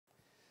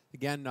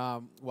Again,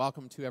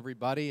 welcome to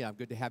everybody.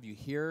 Good to have you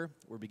here.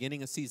 We're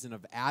beginning a season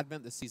of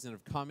Advent, the season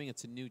of coming.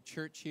 It's a new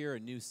church here, a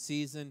new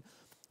season,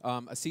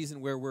 a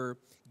season where we're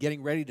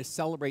getting ready to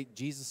celebrate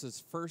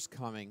Jesus' first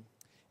coming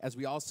as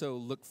we also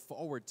look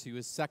forward to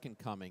his second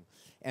coming.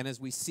 And as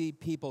we see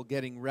people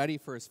getting ready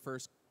for his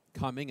first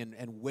coming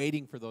and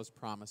waiting for those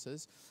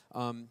promises,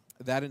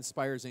 that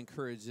inspires and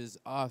encourages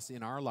us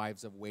in our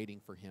lives of waiting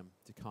for him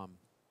to come.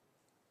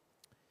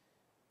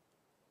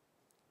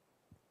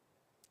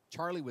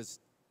 Charlie was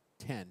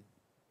 10.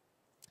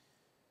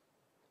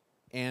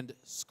 And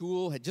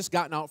school had just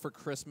gotten out for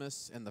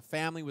Christmas, and the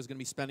family was going to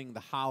be spending the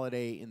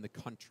holiday in the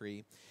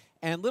country.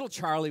 And little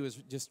Charlie was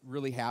just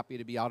really happy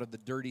to be out of the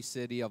dirty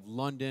city of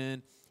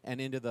London and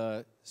into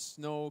the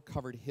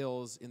snow-covered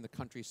hills in the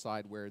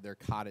countryside where their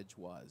cottage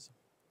was.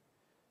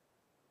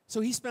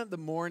 So he spent the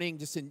morning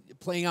just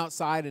playing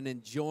outside and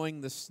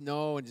enjoying the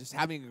snow and just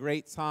having a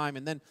great time.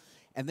 And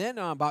then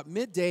about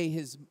midday,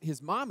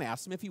 his mom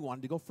asked him if he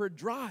wanted to go for a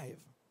drive.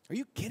 Are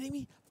you kidding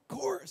me? Of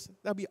course.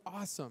 That'd be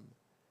awesome.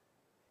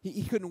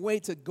 He couldn't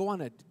wait to go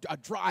on a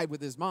drive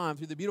with his mom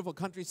through the beautiful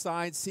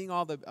countryside, seeing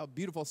all the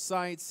beautiful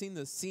sights, seeing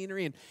the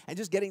scenery, and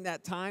just getting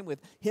that time with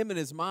him and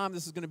his mom.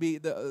 This is going to be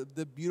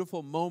the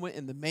beautiful moment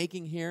in the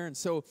making here. And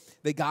so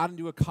they got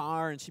into a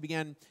car, and she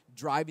began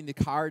driving the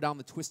car down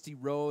the twisty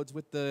roads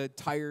with the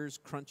tires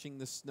crunching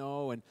the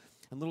snow. And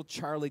little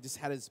Charlie just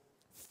had his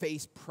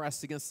face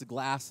pressed against the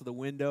glass of the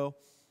window,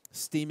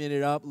 steaming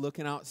it up,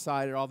 looking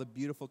outside at all the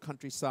beautiful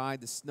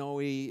countryside, the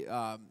snowy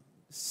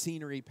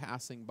scenery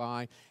passing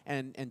by,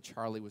 and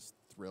Charlie was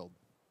thrilled.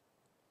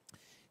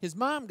 His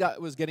mom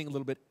was getting a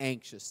little bit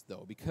anxious,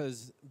 though,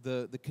 because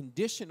the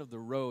condition of the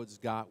roads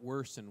got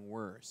worse and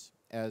worse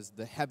as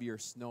the heavier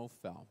snow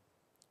fell.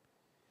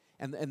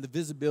 And the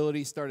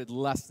visibility started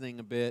lessening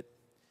a bit,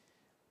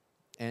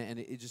 and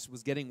it just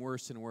was getting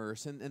worse and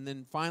worse. And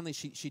then finally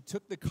she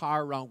took the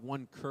car around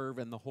one curve,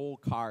 and the whole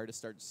car just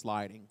started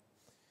sliding.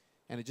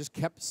 And it just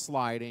kept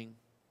sliding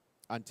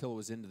until it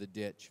was into the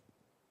ditch.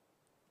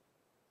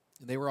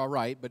 And they were all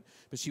right, but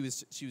she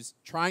was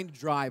trying to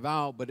drive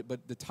out,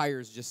 but the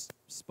tires just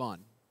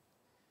spun.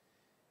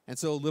 And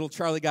so little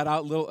Charlie got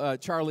out.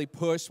 Charlie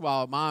pushed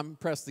while Mom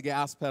pressed the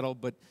gas pedal,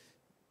 but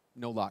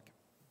no luck.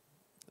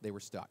 They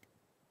were stuck.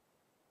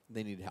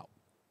 They needed help.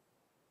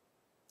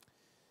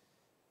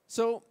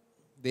 So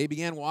they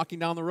began walking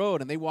down the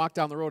road, and they walked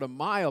down the road a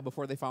mile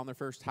before they found their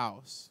first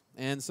house.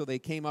 And so they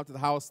came up to the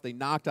house, they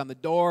knocked on the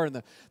door, and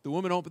the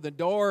woman opened the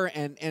door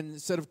and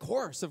said, of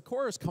course,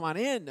 come on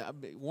in,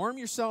 warm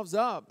yourselves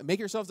up, make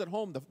yourselves at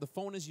home, the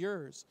phone is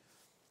yours.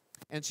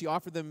 And she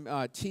offered them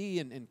tea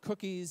and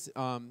cookies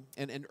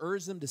and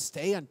urged them to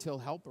stay until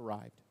help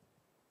arrived.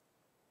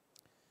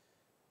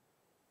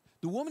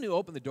 The woman who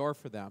opened the door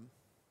for them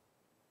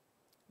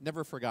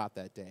never forgot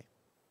that day.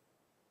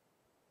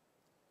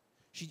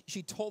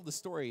 She told the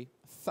story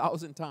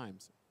 1,000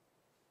 times,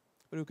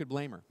 but who could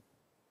blame her?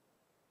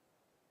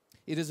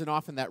 It isn't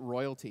often that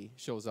royalty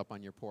shows up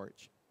on your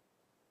porch.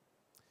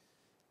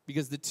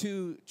 Because the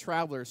two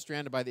travelers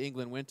stranded by the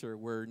England winter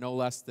were no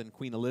less than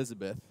Queen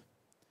Elizabeth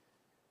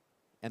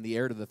and the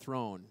heir to the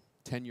throne,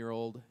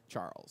 10-year-old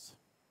Charles.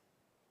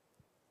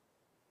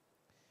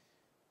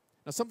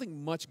 Now,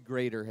 something much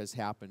greater has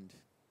happened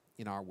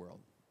in our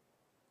world.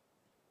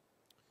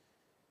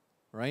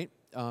 Right?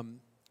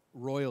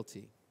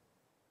 Royalty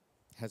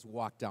has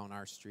walked down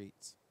our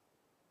streets.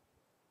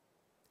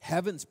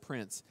 Heaven's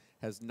prince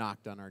has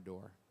knocked on our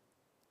door.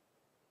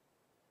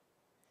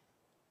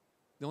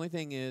 The only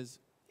thing is,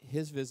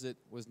 his visit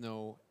was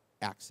no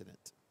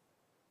accident.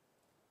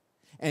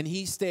 And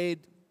he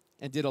stayed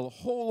and did a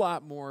whole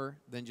lot more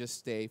than just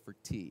stay for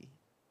tea.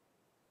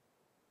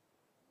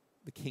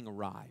 The king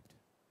arrived.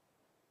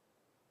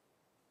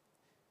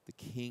 The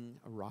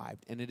king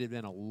arrived, and it had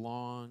been a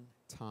long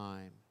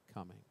time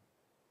coming.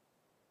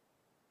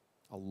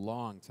 A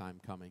long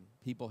time coming.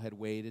 People had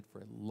waited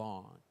for a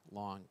long,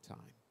 long time.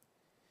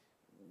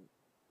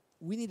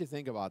 We need to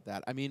think about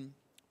that. I mean,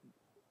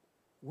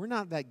 we're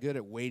not that good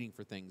at waiting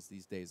for things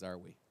these days, are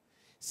we?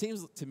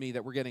 Seems to me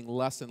that we're getting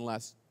less and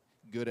less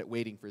good at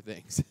waiting for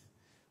things.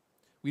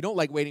 We don't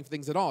like waiting for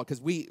things at all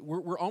because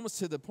we're almost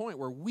to the point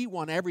where we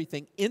want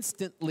everything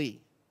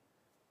instantly.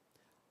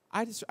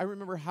 I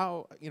remember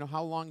how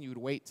long you would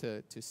wait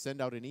to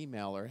send out an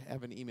email or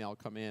have an email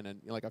come in,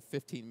 and like a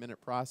 15-minute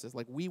process.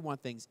 Like, we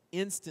want things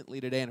instantly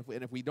today, and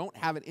if we don't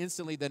have it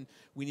instantly, then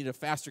we need a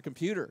faster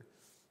computer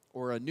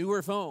or a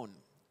newer phone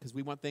because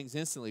we want things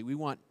instantly. We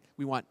want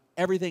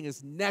everything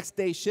is next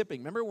day shipping.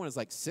 Remember when it was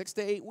like 6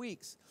 to 8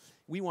 weeks?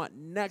 We want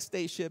next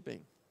day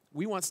shipping.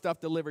 We want stuff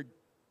delivered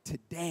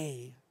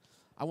today.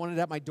 I want it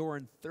at my door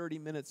in 30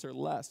 minutes or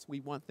less.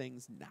 We want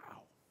things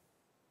now.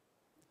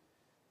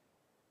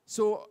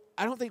 So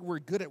I don't think we're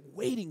good at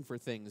waiting for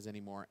things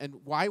anymore. And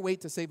why wait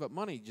to save up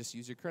money? Just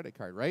use your credit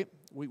card, right?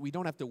 We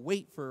don't have to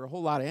wait for a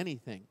whole lot of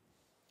anything.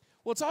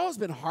 Well, it's always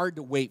been hard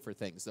to wait for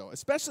things, though,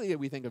 especially if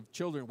we think of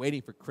children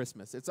waiting for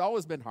Christmas. It's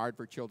always been hard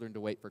for children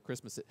to wait for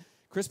Christmas.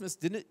 Christmas,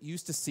 didn't it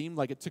used to seem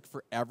like it took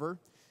forever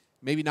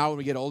Maybe now when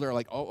we get older,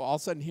 like, oh, all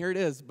of a sudden, here it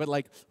is. But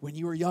like when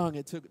you were young,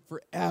 it took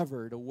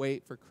forever to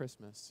wait for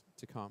Christmas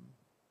to come.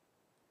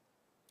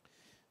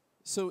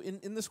 So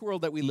in this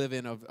world that we live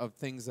in of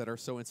things that are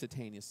so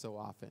instantaneous so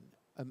often,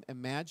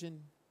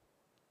 imagine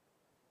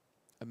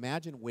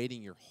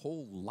waiting your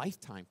whole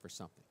lifetime for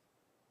something.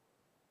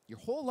 Your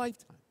whole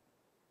lifetime.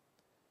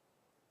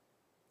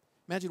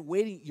 Imagine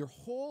waiting your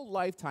whole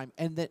lifetime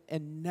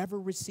and never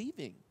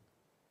receiving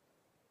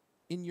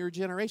in your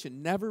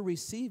generation, never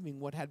receiving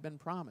what had been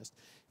promised.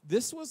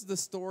 This was the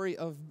story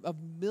of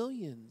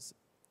millions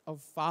of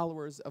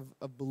followers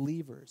of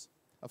believers,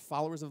 of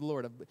followers of the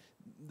Lord,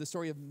 the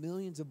story of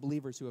millions of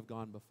believers who have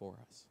gone before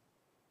us,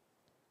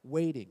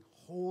 waiting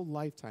whole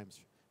lifetimes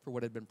for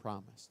what had been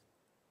promised.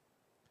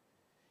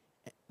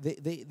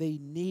 They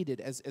needed,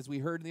 as we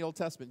heard in the Old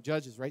Testament,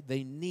 Judges, right?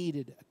 They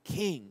needed a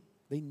king.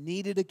 They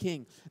needed a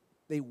king.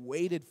 They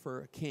waited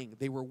for a king.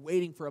 They were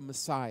waiting for a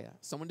Messiah,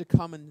 someone to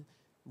come and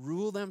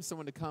rule them,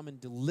 someone to come and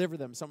deliver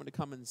them, someone to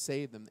come and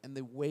save them. And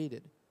they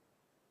waited.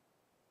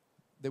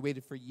 They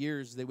waited for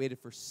years. They waited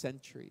for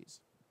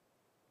centuries.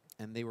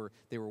 And they were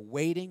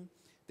waiting.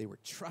 They were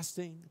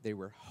trusting. They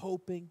were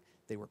hoping.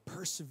 They were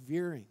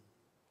persevering.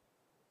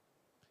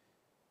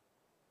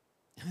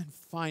 And then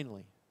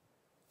finally,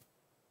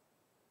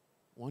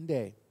 one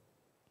day,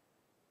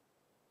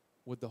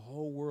 what the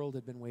whole world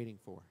had been waiting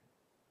for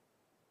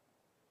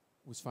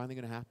was finally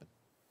going to happen.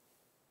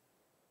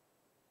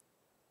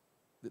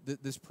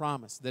 This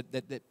promise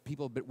that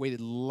people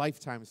waited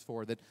lifetimes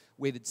for, that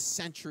waited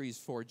centuries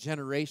for,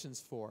 generations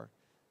for,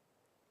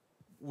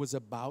 was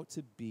about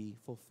to be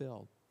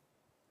fulfilled.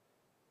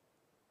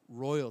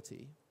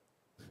 Royalty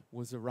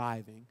was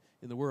arriving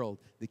in the world.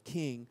 The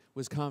king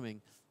was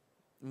coming.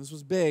 And this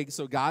was big,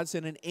 so God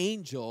sent an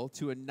angel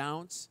to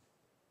announce,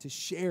 to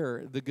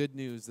share the good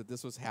news that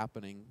this was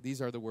happening.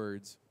 These are the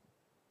words.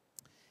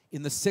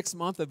 In the 6th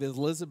month of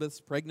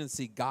Elizabeth's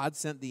pregnancy, God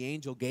sent the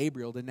angel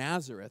Gabriel to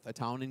Nazareth, a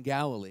town in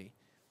Galilee,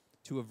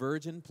 to a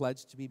virgin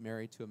pledged to be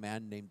married to a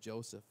man named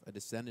Joseph, a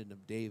descendant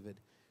of David.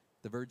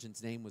 The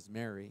virgin's name was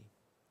Mary.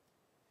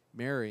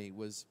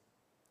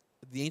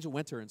 The angel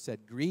went to her and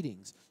said,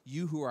 "Greetings,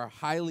 you who are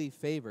highly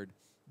favored,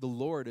 the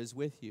Lord is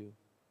with you."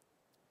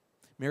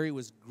 Mary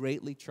was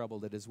greatly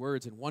troubled at his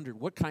words and wondered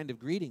what kind of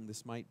greeting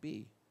this might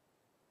be.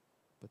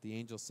 But the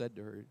angel said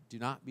to her, "Do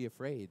not be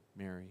afraid,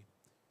 Mary.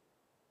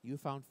 You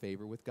have found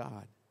favor with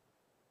God.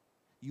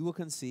 You will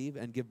conceive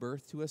and give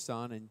birth to a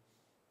son, and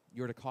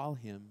you're to call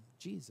him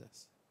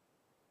Jesus.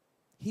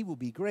 He will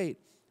be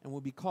great and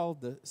will be called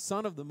the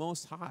Son of the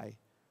Most High.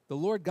 The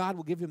Lord God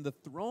will give him the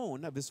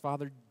throne of his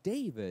father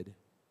David,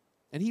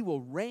 and he will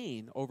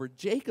reign over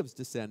Jacob's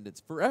descendants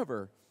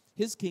forever.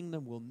 His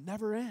kingdom will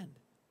never end."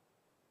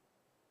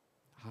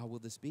 "How will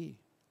this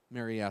be?"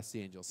 Mary asked the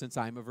angel, "since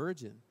I am a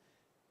virgin?"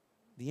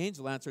 The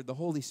angel answered, "The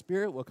Holy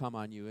Spirit will come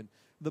on you, and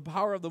the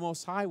power of the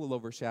Most High will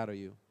overshadow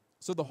you.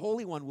 So the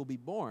Holy One will be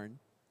born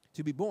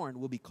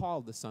will be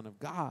called the Son of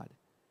God.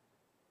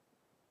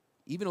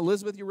 Even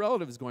Elizabeth, your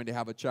relative, is going to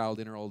have a child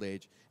in her old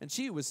age, and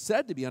she was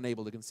said to be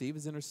unable to conceive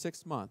is in her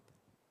 6th month.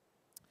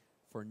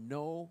 For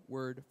no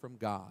word from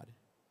God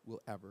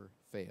will ever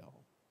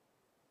fail."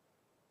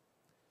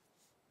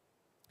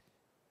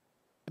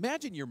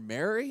 Imagine you're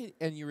married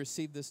and you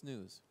receive this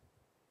news.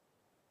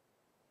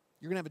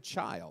 You're going to have a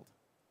child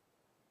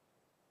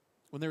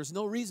when there's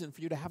no reason for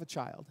you to have a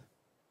child.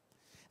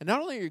 And not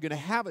only are you going to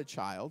have a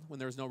child when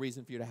there's no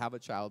reason for you to have a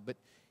child, but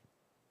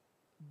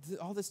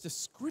all this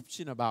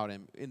description about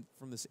him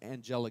from this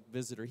angelic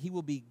visitor. He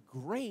will be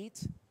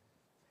great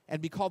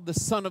and be called the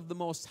Son of the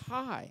Most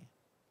High.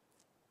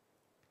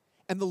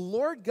 And the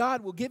Lord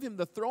God will give him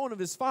the throne of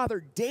his father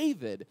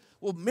David.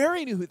 Well,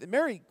 Mary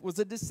was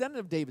a descendant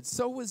of David.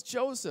 So was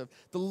Joseph.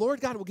 The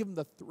Lord God will give him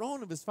the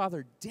throne of his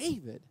father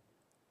David.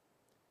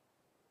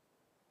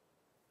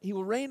 He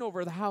will reign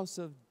over the house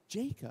of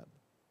Jacob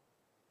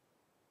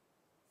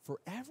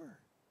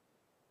forever.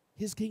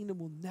 His kingdom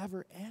will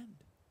never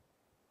end.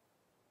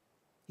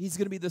 He's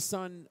going to be the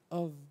son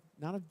of,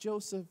 not of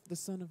Joseph, the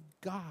Son of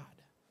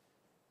God.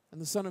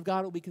 And the Son of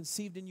God will be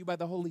conceived in you by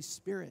the Holy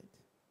Spirit.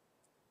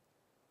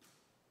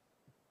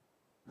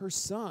 Her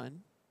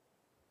son,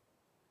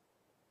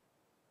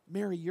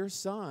 Mary, your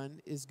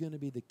son, is going to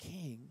be the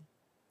king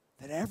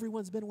that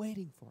everyone's been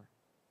waiting for.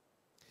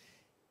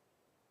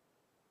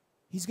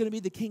 He's going to be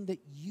the king that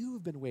you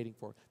have been waiting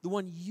for, the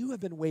one you have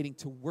been waiting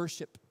to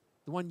worship,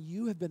 the one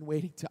you have been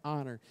waiting to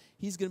honor.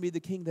 He's going to be the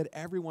king that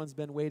everyone's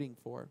been waiting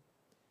for.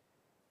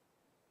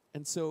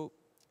 And so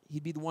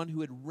he'd be the one who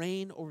would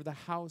reign over the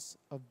house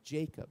of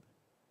Jacob,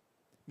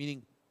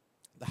 meaning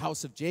the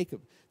house of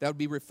Jacob. That would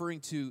be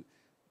referring to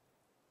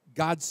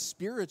God's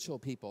spiritual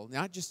people,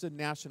 not just a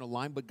national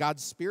line, but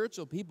God's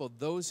spiritual people,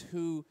 those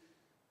who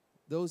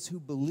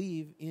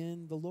believe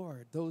in the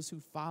Lord, those who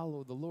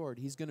follow the Lord.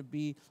 He's going to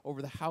be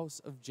over the house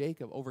of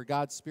Jacob, over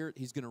God's Spirit.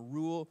 He's going to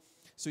rule.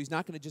 So he's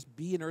not going to just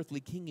be an earthly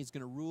king. He's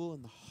going to rule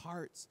in the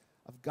hearts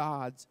of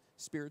God's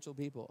spiritual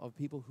people, of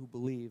people who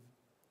believe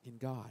in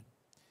God.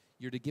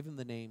 You're to give him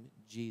the name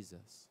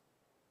Jesus,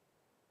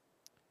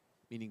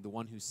 meaning the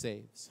one who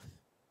saves.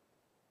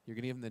 You're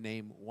going to give him the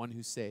name one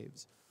who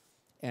saves.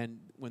 And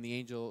when the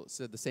angel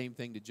said the same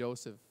thing to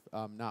Joseph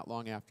not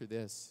long after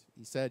this,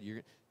 he said,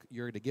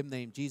 you're to give him the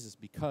name Jesus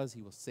because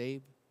he will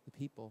save the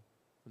people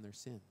from their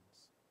sins.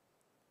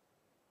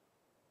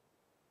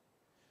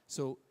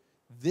 So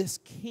this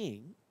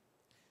king,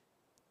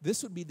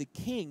 this would be the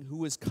king who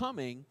was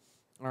coming,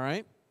 all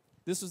right?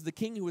 This was the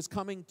king who was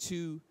coming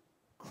to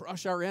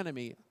crush our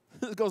enemy.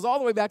 It goes all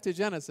the way back to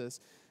Genesis,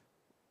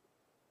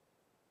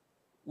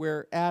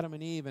 where Adam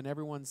and Eve and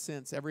everyone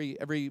since,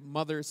 every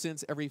mother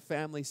since, every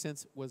family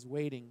since was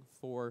waiting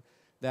for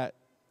that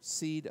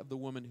seed of the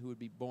woman who would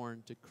be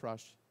born to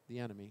crush the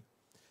enemy.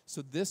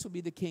 So this would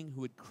be the king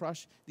who would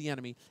crush the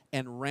enemy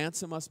and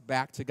ransom us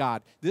back to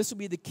God. This would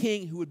be the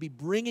king who would be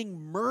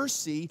bringing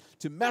mercy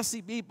to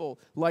messy people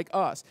like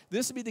us.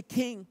 This would be the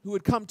king who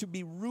would come to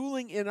be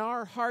ruling in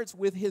our hearts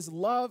with his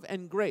love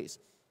and grace.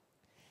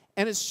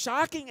 And as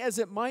shocking as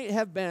it might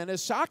have been,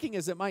 as shocking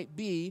as it might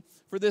be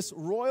for this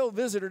royal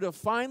visitor to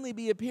finally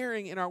be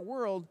appearing in our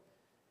world,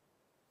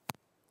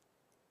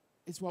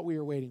 it's what we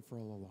were waiting for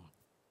all along.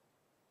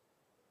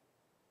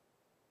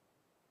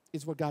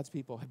 It's what God's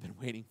people have been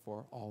waiting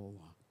for all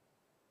along.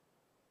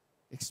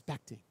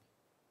 Expecting,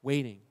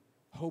 waiting,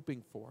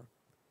 hoping for.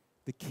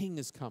 The king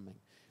is coming.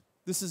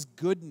 This is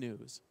good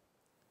news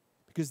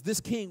because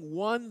this king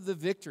won the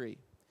victory.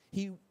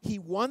 He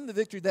won the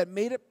victory that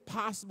made it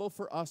possible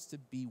for us to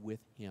be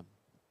with him.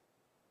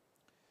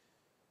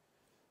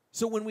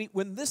 So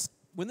when this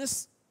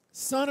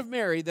son of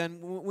Mary, then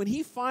when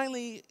he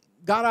finally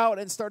got out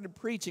and started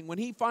preaching, when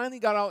he finally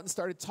got out and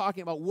started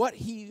talking about what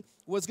he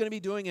was going to be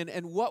doing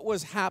and what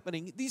was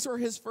happening, these were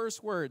his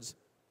first words.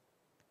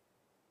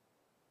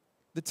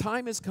 The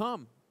time has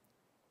come.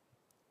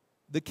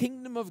 The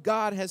kingdom of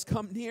God has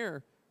come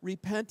near.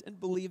 Repent and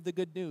believe the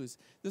good news.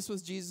 This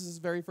was Jesus'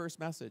 very first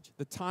message.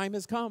 The time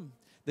has come.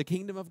 The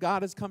kingdom of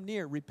God has come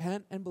near.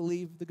 Repent and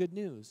believe the good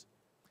news.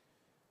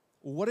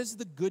 What is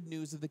the good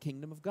news of the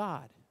kingdom of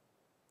God?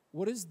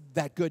 What is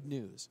that good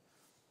news?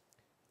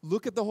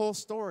 Look at the whole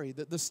story.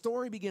 The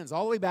story begins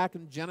all the way back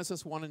in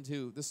Genesis 1 and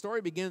 2. The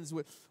story begins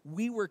with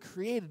we were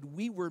created,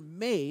 we were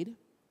made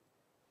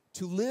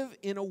to live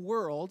in a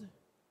world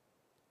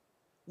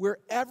where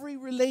every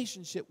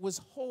relationship was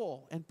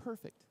whole and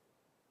perfect.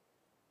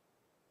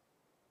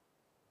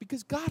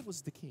 Because God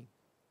was the king.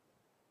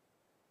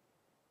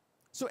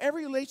 So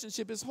every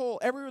relationship is whole.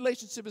 Every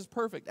relationship is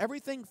perfect.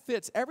 Everything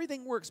fits.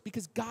 Everything works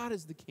because God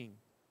is the king.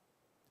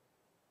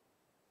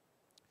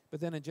 But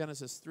then in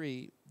Genesis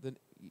 3,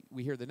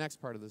 we hear the next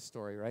part of the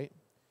story, right?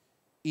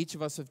 Each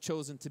of us have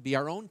chosen to be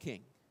our own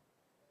king.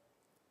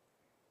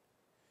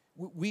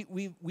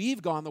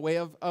 We've gone the way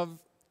of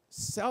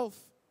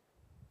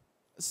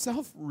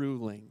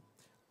self-ruling,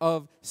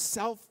 of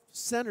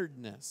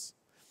self-centeredness.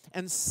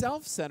 And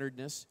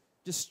self-centeredness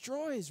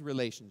destroys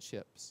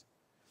relationships.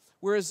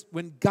 Whereas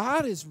when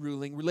God is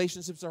ruling,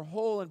 relationships are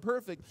whole and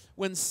perfect.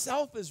 When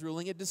self is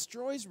ruling, it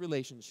destroys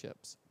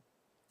relationships.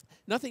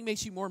 Nothing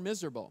makes you more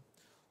miserable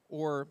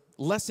or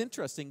less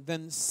interesting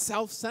than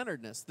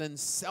self-centeredness, than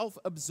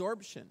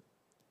self-absorption.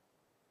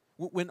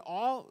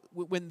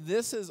 When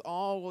this is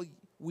all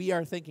we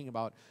are thinking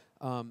about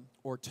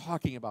or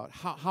talking about,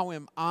 how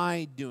am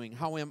I doing?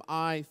 How am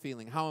I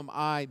feeling? How am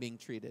I being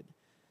treated?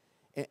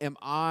 Am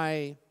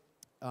I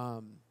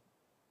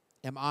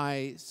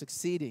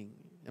succeeding?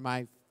 Am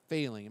I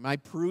failing? Am I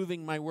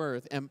proving my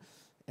worth? Am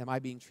I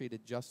being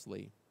treated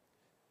justly?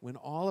 When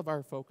all of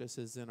our focus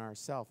is in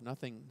ourself,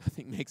 nothing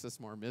makes us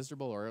more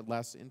miserable or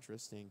less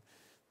interesting.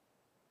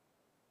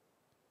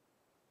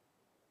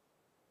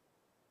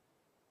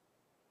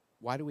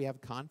 Why do we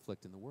have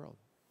conflict in the world?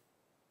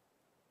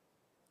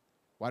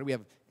 Why do we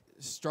have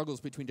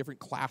struggles between different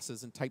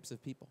classes and types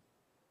of people?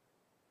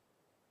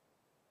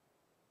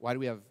 Why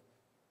do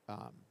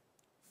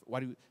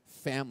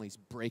families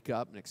break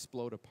up and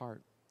explode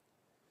apart?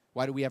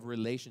 Why do we have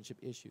relationship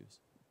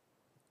issues?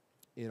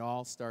 It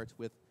all starts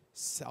with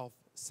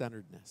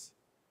self-centeredness.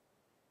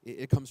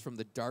 It comes from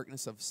the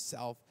darkness of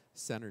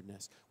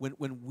self-centeredness.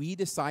 When we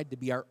decide to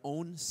be our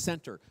own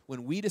center,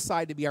 when we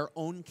decide to be our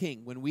own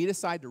king, when we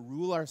decide to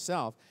rule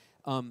ourselves,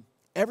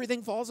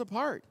 everything falls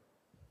apart.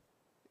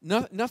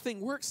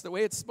 Nothing works the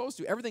way it's supposed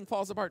to. Everything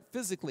falls apart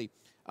physically,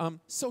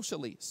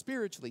 socially,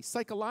 spiritually,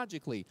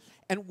 psychologically.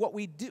 And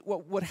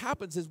what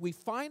happens is we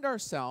find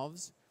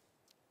ourselves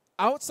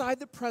outside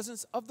the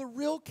presence of the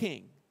real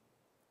king,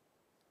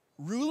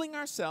 ruling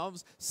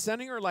ourselves,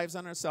 centering our lives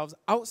on ourselves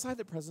outside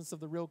the presence of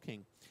the real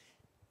king.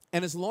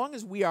 And as long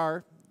as we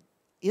are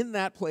in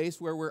that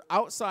place where we're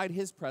outside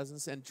his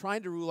presence and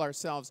trying to rule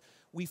ourselves,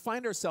 we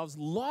find ourselves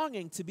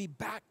longing to be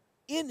back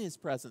in his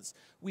presence.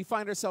 We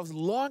find ourselves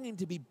longing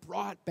to be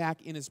brought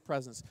back in his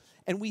presence.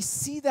 And we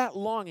see that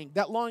longing.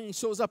 That longing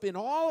shows up in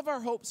all of our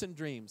hopes and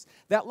dreams.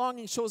 That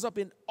longing shows up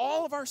in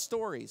all of our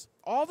stories.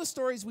 All the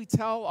stories we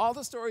tell, all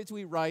the stories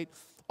we write,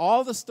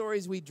 all the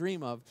stories we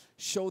dream of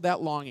show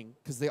that longing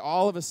because they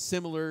all have a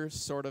similar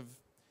sort of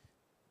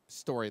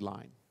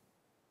storyline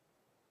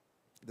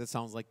that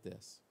sounds like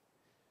this.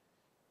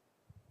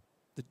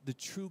 the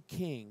true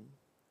king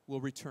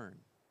will return.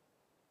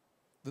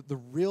 The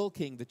real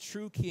king, the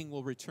true king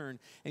will return,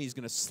 and he's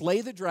going to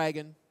slay the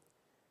dragon,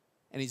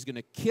 and he's going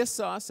to kiss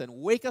us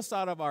and wake us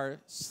out of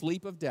our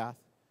sleep of death.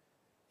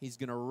 He's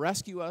going to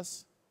rescue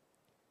us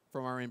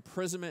from our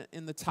imprisonment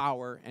in the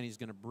tower, and he's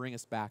going to bring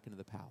us back into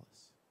the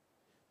palace.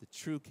 The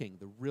true king,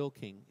 the real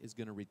king, is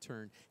going to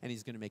return, and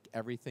he's going to make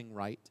everything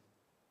right.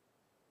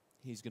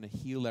 He's going to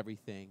heal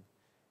everything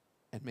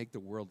and make the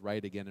world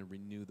right again and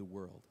renew the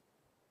world.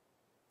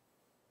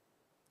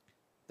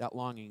 That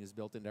longing is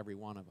built into every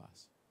one of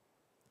us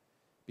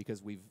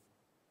because we've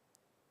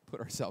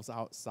put ourselves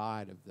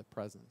outside of the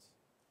presence.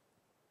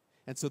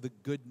 And so the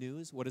good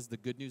news, what is the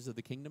good news of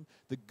the kingdom?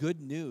 The good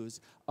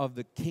news of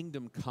the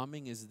kingdom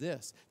coming is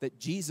this, that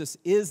Jesus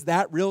is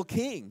that real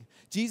king.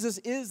 Jesus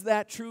is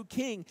that true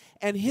king,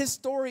 and his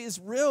story is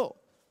real.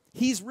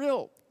 He's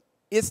real.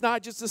 It's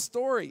not just a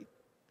story.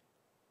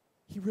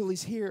 He really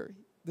is here.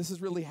 This has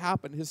really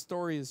happened. His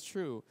story is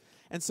true.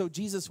 And so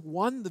Jesus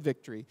won the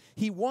victory.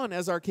 He won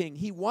as our king.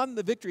 He won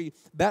the victory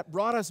that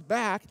brought us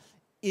back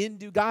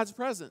into God's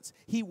presence.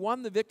 He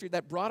won the victory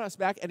that brought us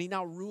back, and he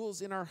now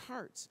rules in our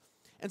hearts.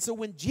 And so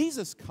when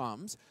Jesus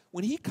comes,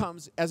 when he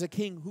comes as a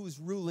king who's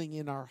ruling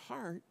in our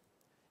heart,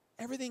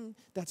 everything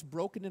that's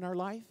broken in our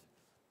life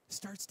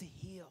starts to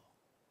heal.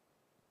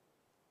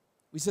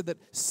 We said that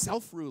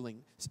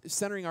self-ruling,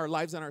 centering our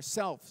lives on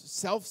ourselves,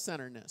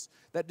 self-centeredness,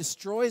 that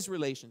destroys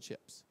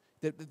relationships,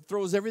 that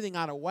throws everything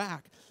out of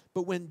whack.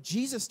 But when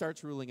Jesus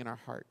starts ruling in our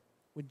heart,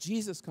 when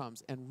Jesus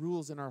comes and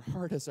rules in our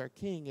heart as our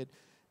king,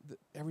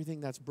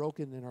 everything that's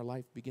broken in our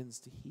life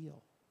begins to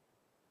heal.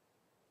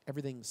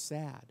 Everything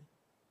sad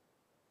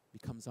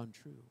becomes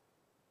untrue.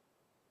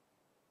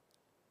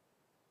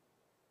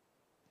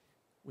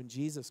 When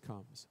Jesus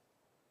comes,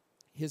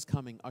 his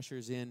coming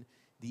ushers in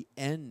the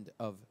end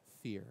of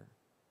fear,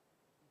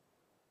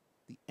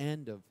 the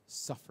end of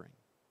suffering,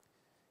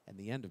 and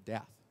the end of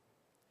death.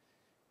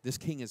 This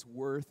king is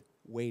worth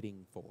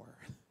waiting for,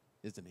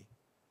 isn't he?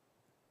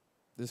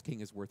 This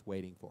king is worth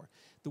waiting for.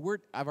 The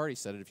word, I've already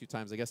said it a few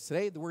times, I guess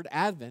today, the word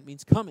Advent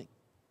means coming.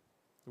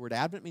 The word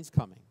Advent means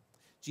coming.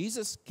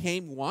 Jesus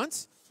came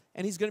once,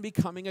 and he's going to be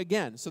coming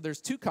again. So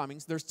there's two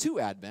comings, there's two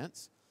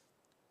Advents.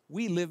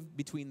 We live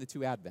between the two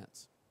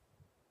Advents.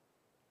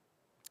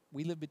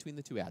 We live between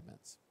the two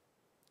Advents.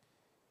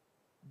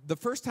 The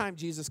first time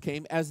Jesus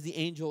came, as the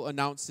angel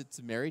announced it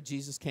to Mary,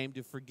 Jesus came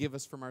to forgive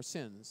us from our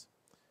sins.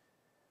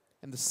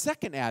 And the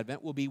second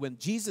Advent will be when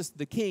Jesus,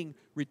 the King,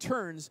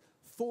 returns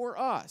for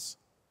us.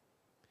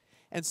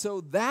 And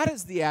so that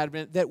is the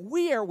Advent that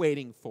we are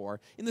waiting for.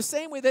 In the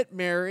same way that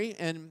Mary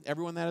and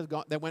everyone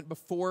that went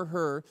before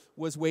her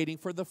was waiting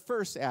for the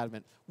first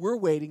Advent, we're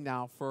waiting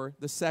now for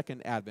the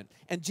second Advent.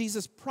 And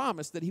Jesus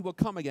promised that he will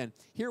come again.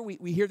 Here we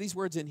hear these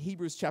words in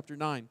Hebrews chapter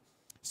 9.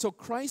 So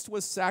Christ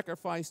was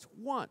sacrificed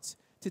once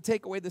to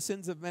take away the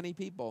sins of many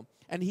people,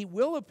 and he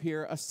will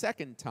appear a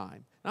second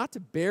time, not to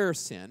bear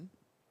sin,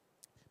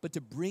 but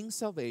to bring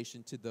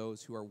salvation to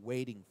those who are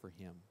waiting for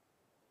him.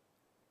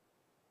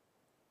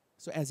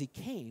 So as he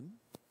came,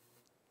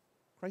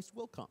 Christ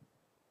will come.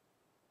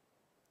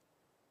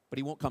 But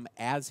he won't come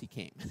as he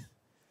came.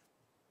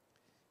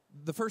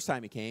 The first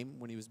time he came,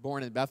 when he was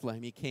born in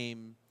Bethlehem, he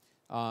came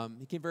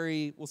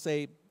very, we'll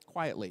say,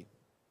 quietly.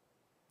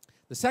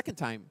 The second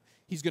time,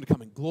 he's going to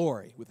come in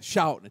glory with a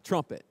shout and a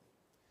trumpet.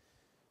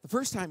 The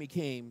first time he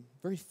came,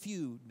 very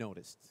few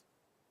noticed.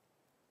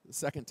 The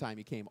second time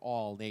he came,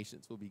 all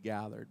nations will be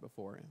gathered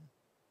before him.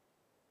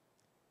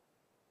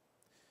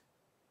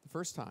 The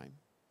first time,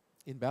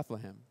 in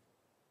Bethlehem,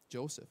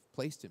 Joseph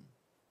placed him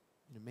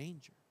in a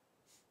manger.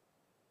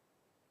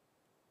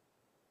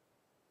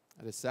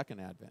 At his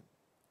second Advent,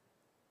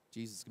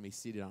 Jesus is going to be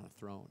seated on a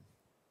throne.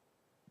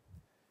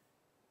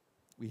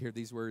 We hear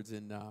these words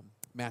in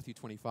Matthew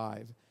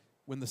 25.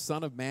 When the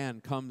Son of Man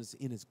comes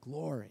in his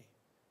glory,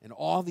 and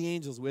all the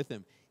angels with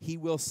him, he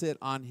will sit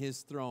on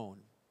his throne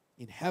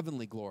in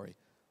heavenly glory.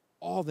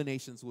 All the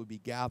nations will be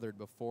gathered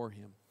before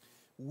him.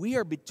 We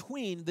are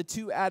between the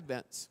two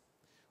Advents.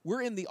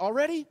 We're in the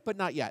already, but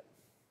not yet.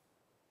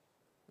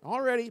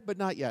 Already, but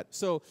not yet.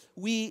 So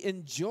we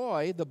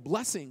enjoy the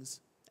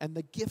blessings and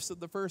the gifts of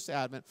the first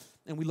Advent,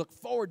 and we look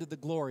forward to the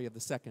glory of the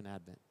second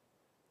Advent.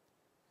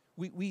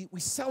 We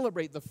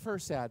celebrate the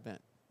first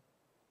Advent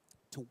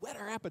to whet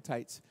our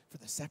appetites for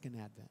the second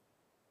Advent.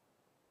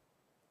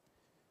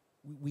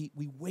 We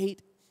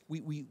wait,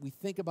 we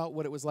think about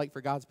what it was like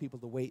for God's people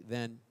to wait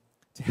then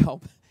to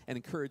help and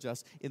encourage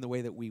us in the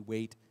way that we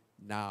wait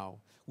now.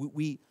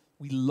 We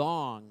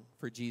long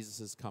for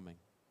Jesus' coming.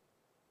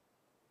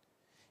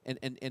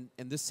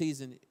 And this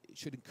season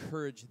should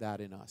encourage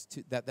that in us,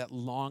 that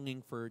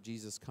longing for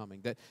Jesus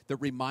coming, that the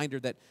reminder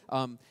that,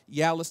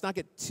 let's not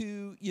get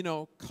too,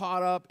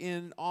 caught up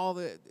in all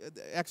the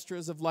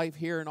extras of life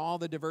here and all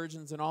the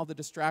diversions and all the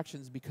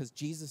distractions, because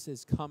Jesus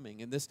is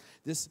coming. And this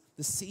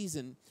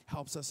season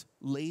helps us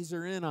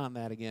laser in on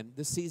that again.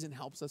 This season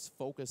helps us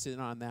focus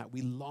in on that.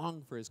 We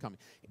long for his coming.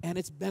 And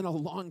it's been a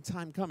long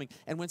time coming.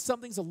 And when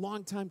something's a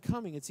long time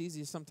coming, it's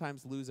easy to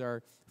sometimes lose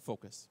our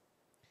focus.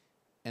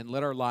 and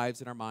let our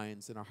lives and our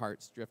minds and our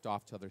hearts drift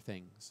off to other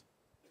things.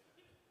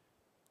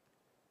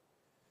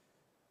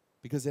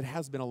 Because it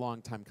has been a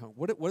long time coming.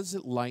 What is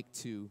it like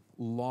to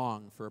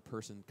long for a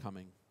person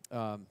coming?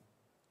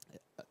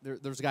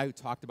 There's a guy who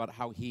talked about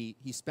how he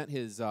spent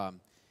his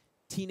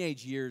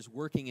teenage years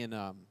working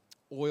in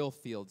oil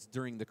fields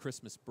during the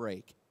Christmas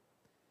break.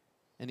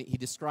 And he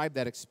described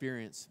that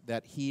experience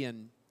that he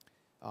and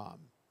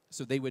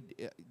so they would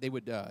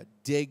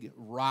dig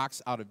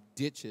rocks out of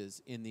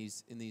ditches in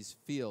these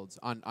fields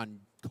on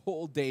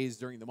cold days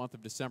during the month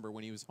of December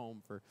when he was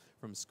home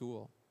from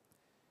school.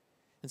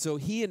 And so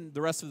he and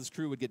the rest of his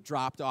crew would get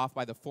dropped off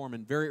by the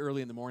foreman very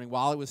early in the morning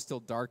while it was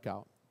still dark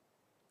out.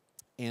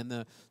 And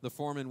the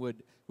foreman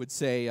would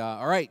say,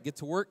 all right, get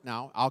to work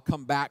now. I'll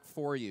come back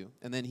for you.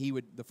 And then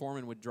the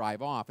foreman would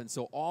drive off. And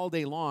so all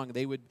day long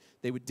they would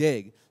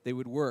dig, they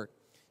would work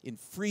in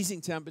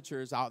freezing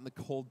temperatures out in the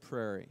cold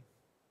prairie,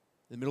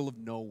 in the middle of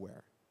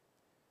nowhere.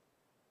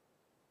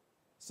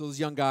 So those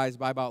young guys,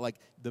 by about like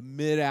the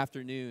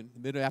mid-afternoon,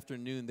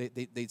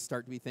 they'd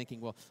start to be thinking,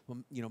 well,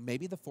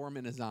 maybe the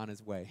foreman is on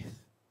his way.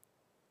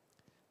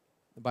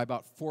 And by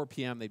about 4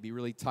 p.m., they'd be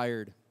really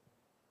tired.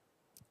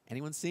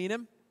 Anyone seen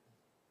him?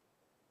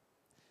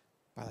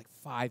 By like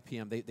 5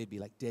 p.m., they'd be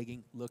like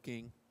digging,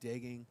 looking.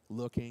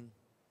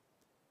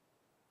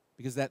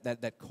 Because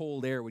that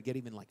cold air would get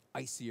even like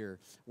icier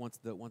once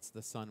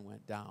the sun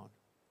went down.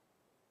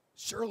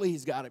 Surely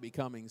he's got to be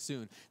coming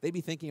soon. They'd be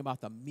thinking about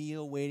the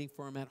meal waiting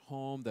for him at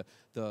home,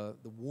 the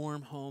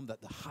warm home, the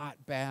hot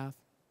bath.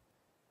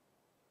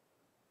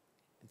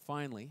 And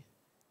finally,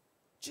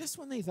 just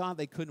when they thought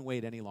they couldn't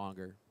wait any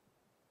longer,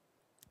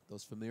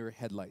 those familiar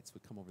headlights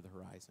would come over the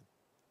horizon.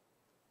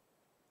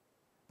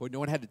 But no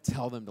one had to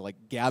tell them to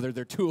like gather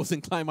their tools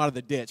and climb out of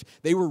the ditch.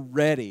 They were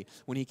ready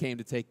when he came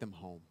to take them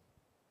home.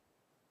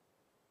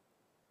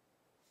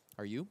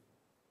 Are you?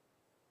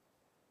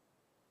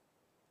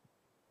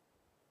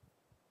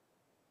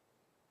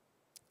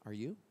 Are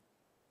you?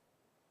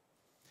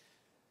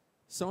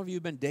 Some of you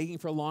have been digging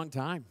for a long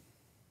time.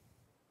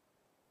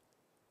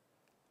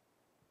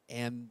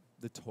 And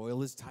the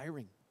toil is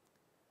tiring.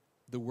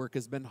 The work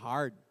has been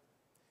hard.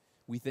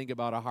 We think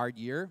about a hard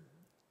year.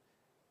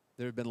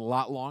 There have been a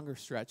lot longer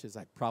stretches,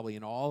 like probably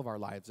in all of our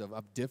lives,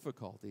 of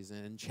difficulties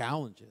and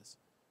challenges.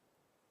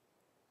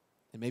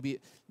 And maybe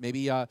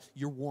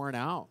you're worn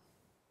out.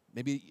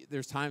 Maybe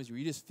there's times where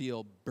you just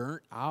feel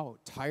burnt out,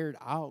 tired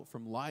out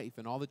from life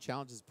and all the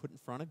challenges put in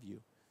front of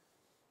you.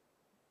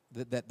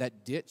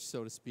 That ditch,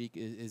 so to speak,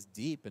 is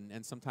deep,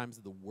 and sometimes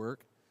the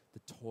work, the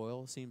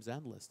toil seems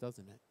endless,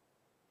 doesn't it?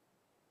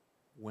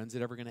 When's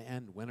it ever going to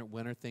end?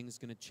 When are things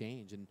going to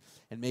change? And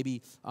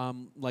maybe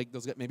like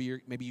those guys, maybe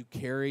you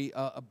carry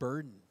a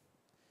burden,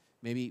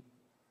 maybe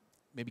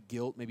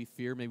guilt, maybe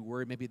fear, maybe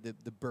worry, maybe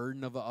the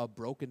burden of a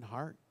broken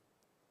heart.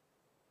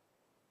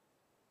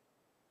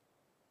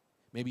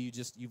 Maybe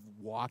you've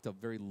walked a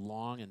very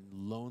long and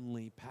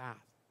lonely path.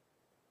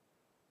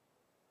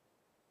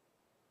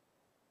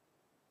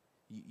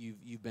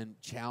 You've been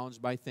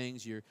challenged by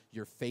things.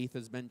 Your faith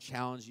has been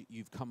challenged.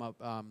 You've come up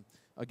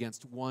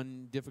against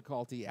one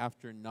difficulty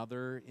after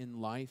another in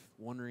life,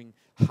 wondering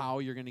how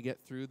you're going to get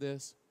through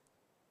this.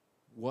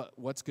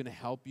 What's going to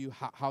help you?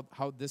 How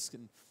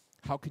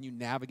can you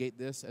navigate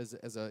this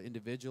as an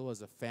individual,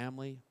 as a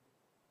family?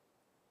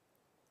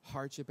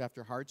 Hardship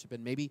after hardship,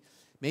 and maybe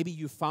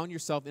you found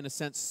yourself in a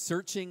sense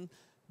searching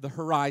the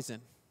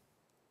horizon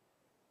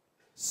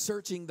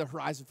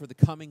for the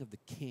coming of the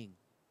King.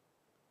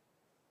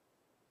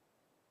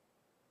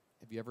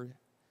 Have you ever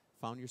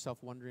found yourself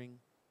wondering,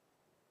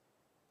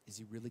 is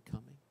he really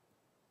coming?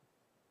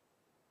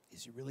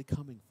 Is he really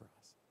coming for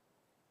us?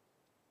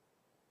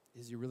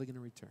 Is he really going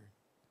to return?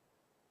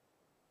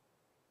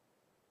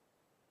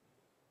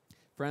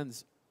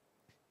 Friends,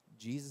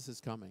 Jesus is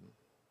coming.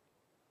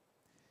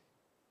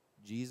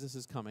 Jesus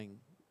is coming.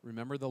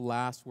 Remember the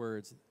last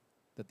words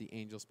that the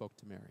angel spoke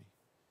to Mary.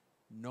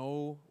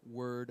 No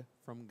word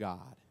from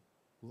God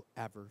will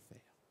ever fail.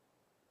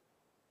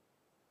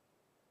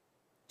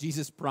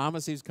 Jesus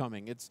promised he's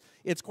coming.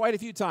 It's quite a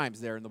few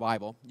times there in the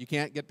Bible. You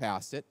can't get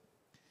past it.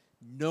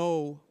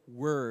 No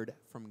word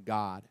from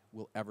God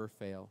will ever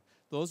fail.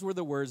 Those were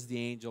the words the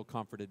angel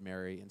comforted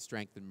Mary and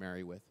strengthened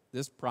Mary with.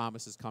 This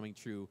promise is coming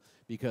true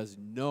because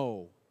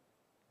no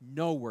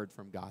word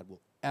from God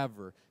will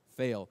ever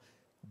fail.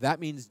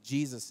 That means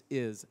Jesus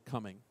is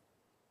coming.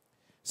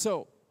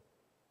 So,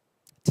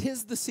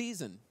 'tis the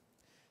season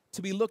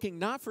to be looking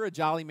not for a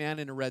jolly man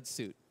in a red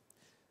suit,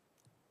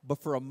 but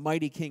for a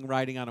mighty king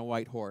riding on a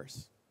white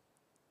horse.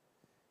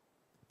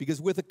 Because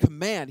with a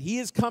command, he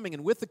is coming,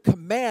 and with a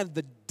command,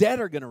 the dead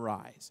are going to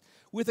rise.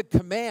 With a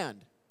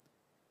command,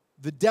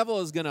 the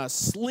devil is going to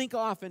slink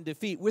off in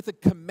defeat. With a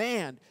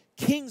command,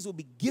 kings will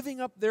be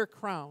giving up their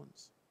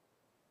crowns.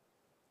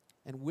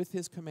 And with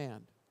his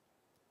command,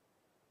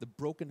 the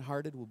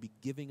brokenhearted will be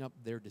giving up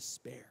their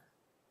despair.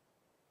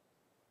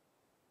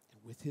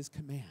 And with his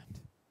command,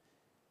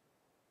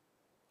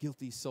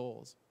 guilty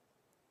souls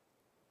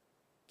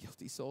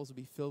will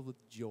be filled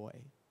with joy.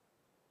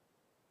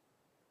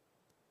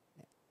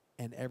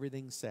 and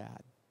everything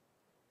sad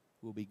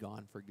will be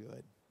gone for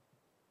good.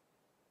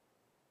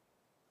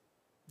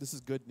 This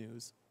is good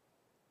news.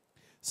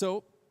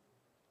 So,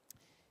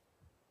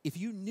 if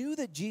you knew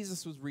that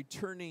Jesus was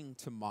returning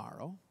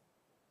tomorrow,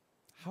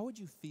 how would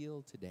you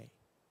feel today?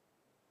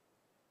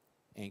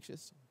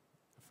 Anxious?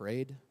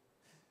 Afraid?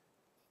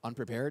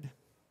 Unprepared?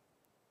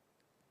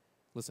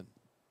 Listen,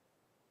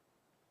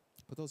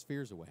 put those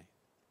fears away.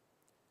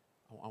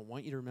 I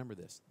want you to remember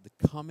this.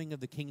 The coming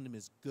of the kingdom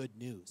is good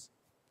news.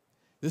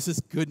 This is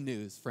good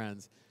news,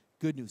 friends.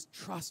 Good news.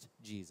 Trust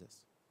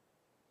Jesus.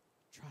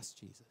 Trust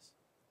Jesus.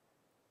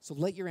 So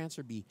let your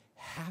answer be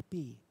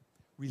happy,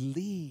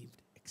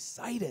 relieved,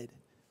 excited.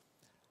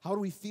 How do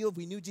we feel if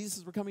we knew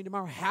Jesus were coming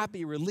tomorrow?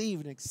 Happy,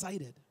 relieved, and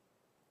excited.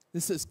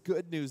 This is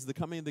good news. The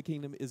coming of the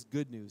kingdom is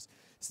good news.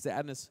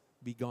 Sadness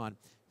be gone.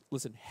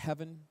 Listen,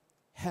 heaven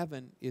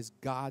is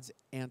God's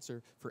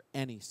answer for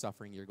any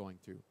suffering you're going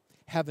through.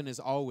 Heaven is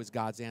always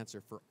God's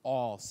answer for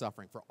all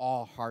suffering, for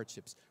all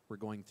hardships we're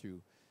going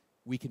through.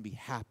 We can be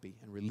happy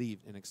and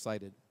relieved and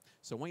excited.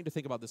 So I want you to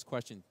think about this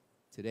question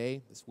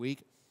today, this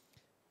week.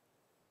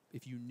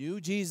 If you knew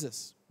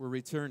Jesus were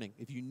returning,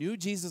 if you knew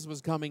Jesus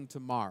was coming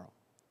tomorrow,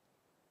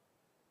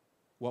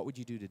 what would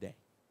you do today?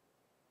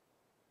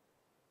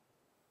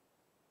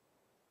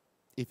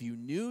 If you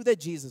knew that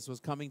Jesus was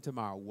coming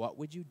tomorrow, what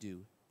would you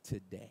do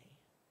today?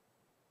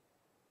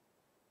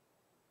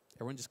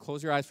 Everyone just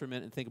close your eyes for a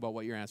minute and think about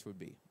what your answer would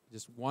be.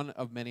 Just one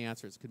of many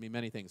answers. It could be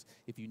many things.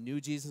 If you knew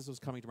Jesus was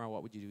coming tomorrow,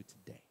 what would you do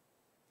today?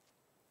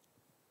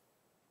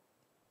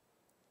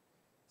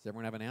 Does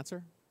everyone have an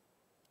answer?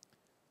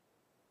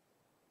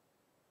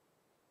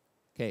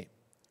 Okay,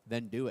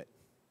 then do it.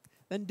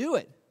 Then do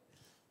it.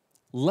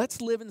 Let's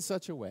live in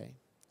such a way.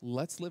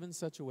 Let's live in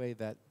such a way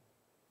that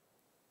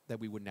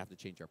we wouldn't have to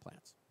change our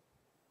plans.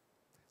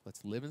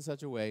 Let's live in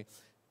such a way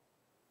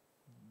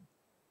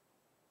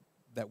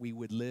that we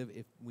would live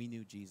if we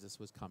knew Jesus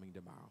was coming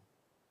tomorrow.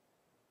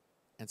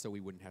 And so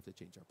we wouldn't have to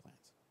change our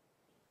plans.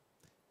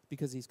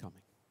 Because he's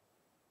coming.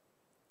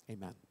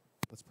 Amen.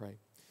 Let's pray.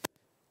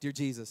 Dear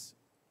Jesus,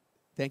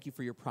 thank you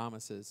for your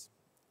promises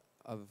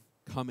of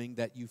coming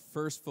that you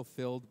first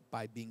fulfilled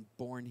by being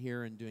born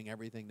here and doing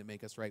everything to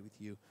make us right with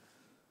you.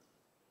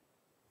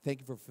 Thank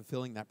you for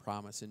fulfilling that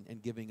promise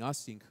and giving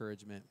us the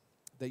encouragement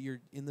that you're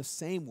in the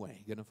same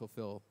way going to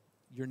fulfill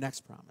your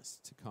next promise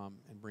to come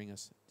and bring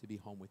us to be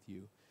home with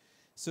you.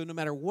 So no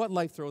matter what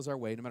life throws our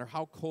way, no matter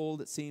how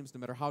cold it seems, no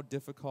matter how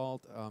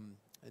difficult,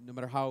 no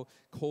matter how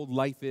cold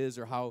life is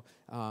or how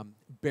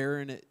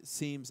barren it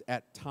seems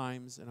at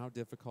times and how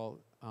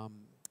difficult,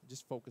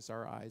 just focus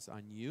our eyes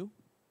on you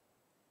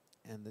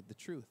and the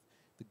truth,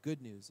 the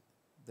good news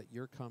that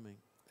you're coming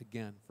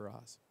again for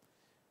us.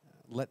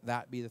 Let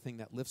that be the thing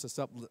that lifts us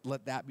up.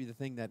 Let that be the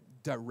thing that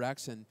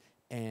directs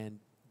and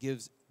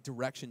gives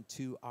direction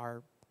to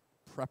our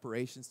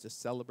preparations to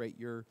celebrate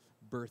your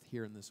birth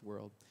here in this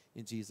world.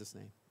 In Jesus'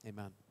 name,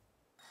 amen.